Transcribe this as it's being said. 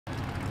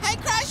Hey,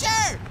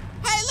 Crusher!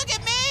 Hey, look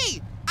at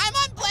me! I'm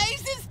on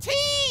Blaze's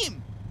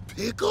team!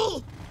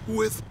 Pickle?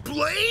 With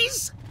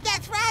Blaze?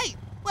 That's right!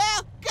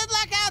 Well, good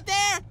luck out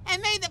there,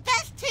 and may the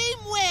best team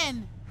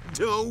win!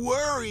 Don't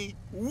worry,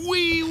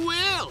 we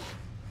will!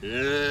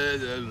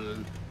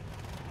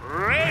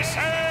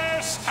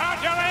 Racers,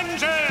 start your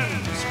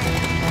engines!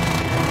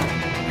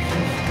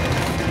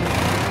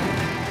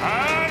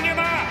 On your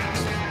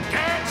marks,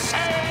 get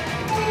set,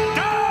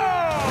 go!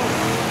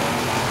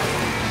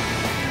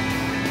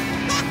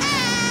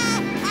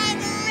 I'm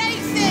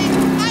racing!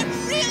 I'm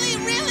really,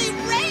 really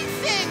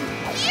racing!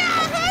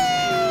 Yahoo!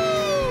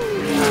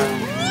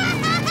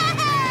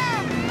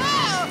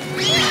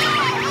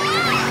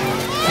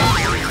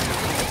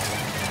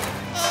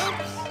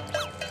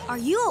 Oops. Are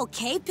you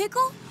okay,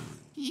 Pickle?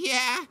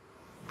 Yeah,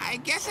 I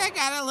guess I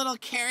got a little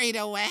carried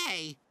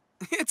away.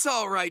 It's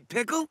all right,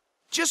 Pickle.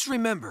 Just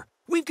remember,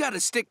 we've got to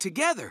stick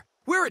together.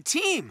 We're a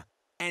team,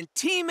 and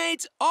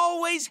teammates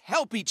always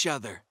help each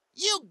other.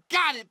 You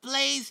got it,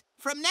 Blaze.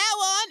 From now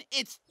on,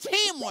 it's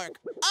teamwork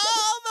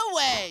all the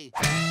way.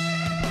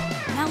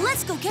 Now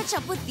let's go catch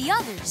up with the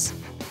others.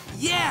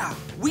 Yeah,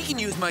 we can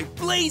use my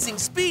blazing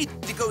speed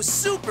to go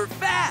super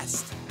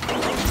fast.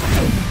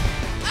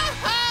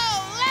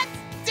 Oh-ho! Let's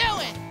do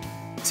it!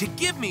 To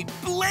give me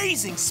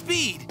blazing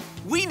speed,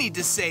 we need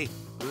to say,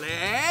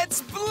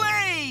 "Let's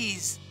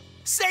blaze!"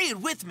 Say it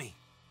with me.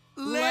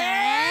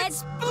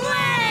 Let's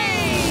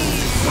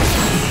blaze!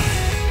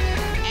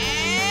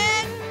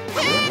 And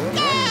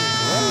Pickle!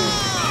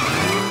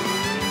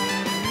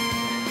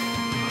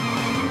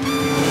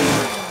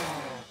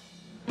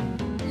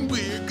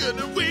 We're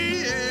gonna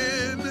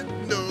win!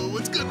 No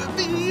one's gonna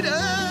beat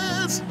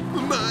us!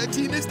 My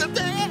team is the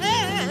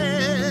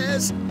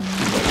best!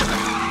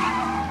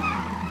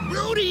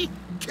 Rudy,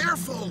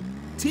 careful!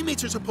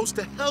 Teammates are supposed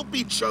to help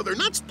each other,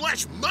 not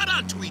splash mud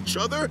onto each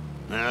other!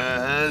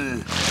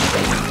 Rudy!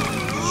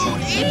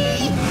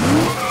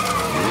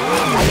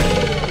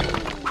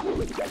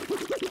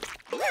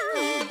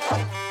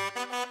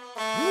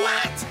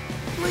 What?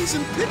 Blaze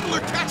and Pickle are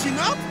catching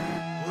up?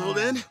 Well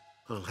then,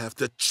 I'll have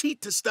to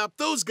cheat to stop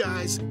those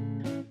guys.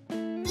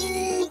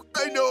 Ooh,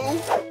 I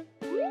know!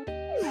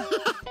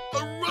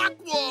 A rock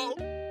wall!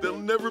 They'll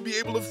never be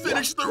able to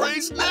finish the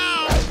race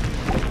now!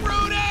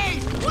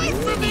 Rudy! Wait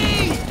for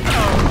me!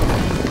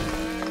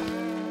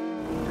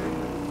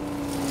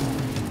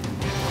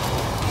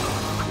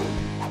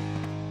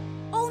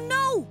 Oh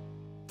no!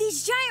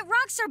 These giant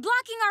rocks are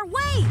blocking our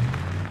way!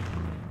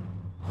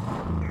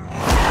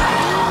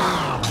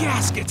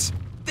 Gaskets!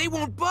 They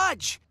won't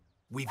budge!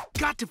 We've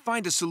got to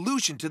find a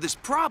solution to this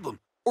problem,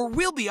 or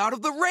we'll be out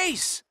of the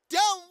race!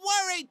 Don't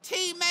worry,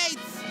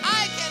 teammates.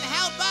 I can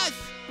help us.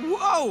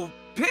 Whoa!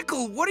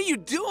 Pickle, what are you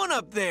doing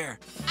up there?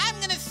 I'm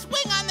gonna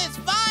swing on this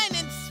vine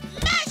and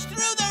smash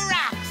through the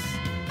rocks.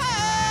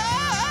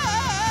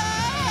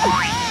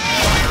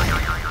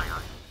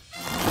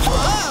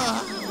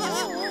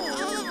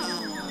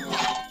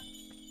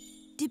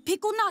 Did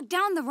Pickle knock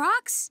down the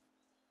rocks?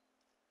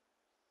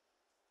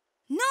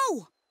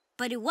 No,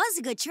 but it was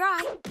a good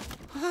try.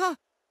 I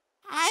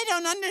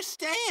don't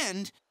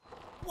understand.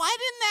 Why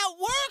didn't that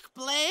work,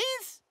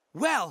 Blaze?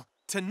 Well,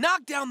 to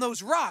knock down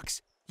those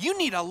rocks, you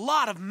need a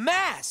lot of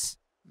mass.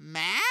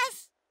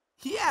 Mass?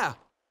 Yeah.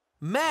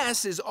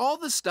 Mass is all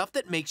the stuff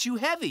that makes you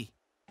heavy.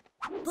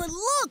 But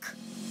look!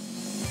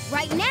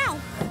 Right now,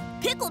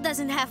 Pickle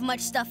doesn't have much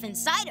stuff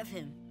inside of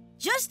him.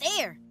 Just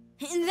air.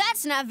 And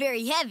that's not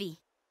very heavy.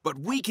 But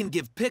we can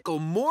give Pickle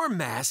more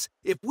mass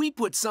if we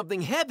put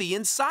something heavy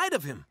inside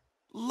of him.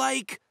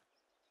 Like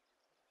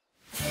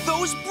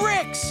those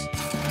bricks!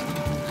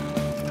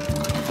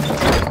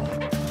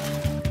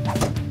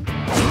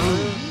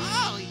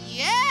 Oh,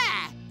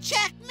 yeah!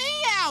 Check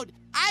me out!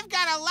 I've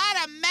got a lot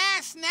of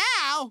mass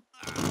now!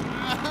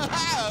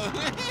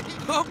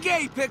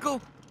 Okay,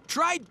 Pickle.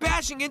 Try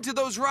bashing into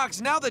those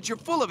rocks now that you're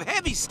full of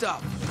heavy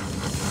stuff.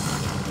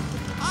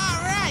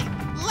 All right,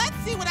 let's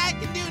see what I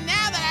can do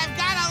now that I've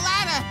got a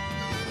lot of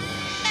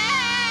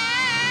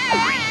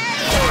mass!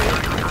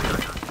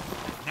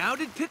 Now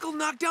did Pickle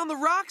knock down the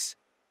rocks?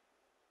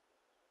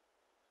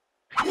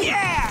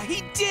 Yeah,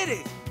 he did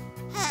it!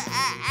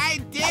 I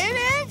did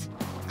it?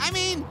 I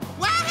mean,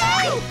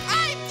 wahoo!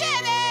 I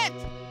did it!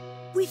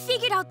 We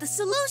figured out the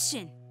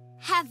solution.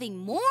 Having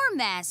more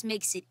mass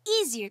makes it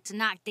easier to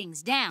knock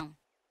things down.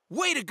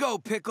 Way to go,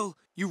 Pickle.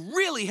 You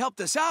really helped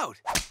us out.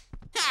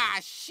 Ah,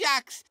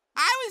 shucks.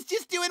 I was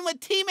just doing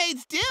what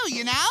teammates do,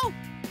 you know?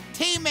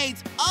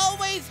 Teammates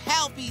always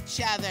help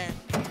each other.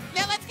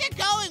 Now let's get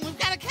going. We've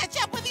got to catch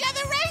up with the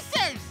other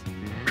racers.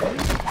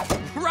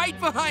 Right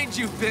behind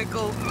you,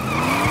 Pickle.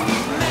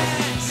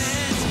 Mass,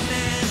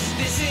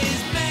 this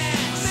is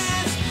mass,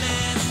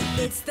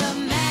 It's the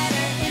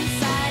matter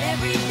inside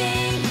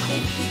everything.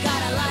 If you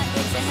got a lot,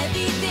 it's a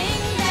heavy thing.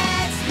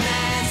 That's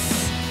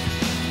mass.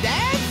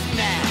 That's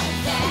mass.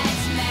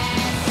 That's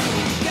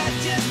mass. Got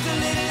just a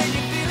little and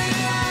you're feeling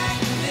light.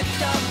 Lift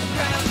off the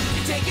ground,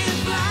 you're taking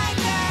flight.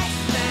 That's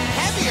mass.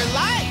 Heavy or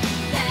light?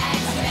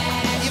 That's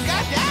mass. You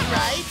got that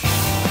right.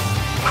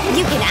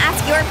 You can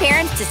ask your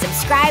parents to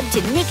subscribe to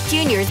Nick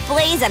Jr.'s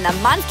Blaze and the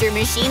Monster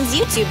Machines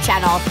YouTube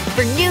channel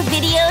for new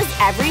videos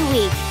every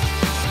week.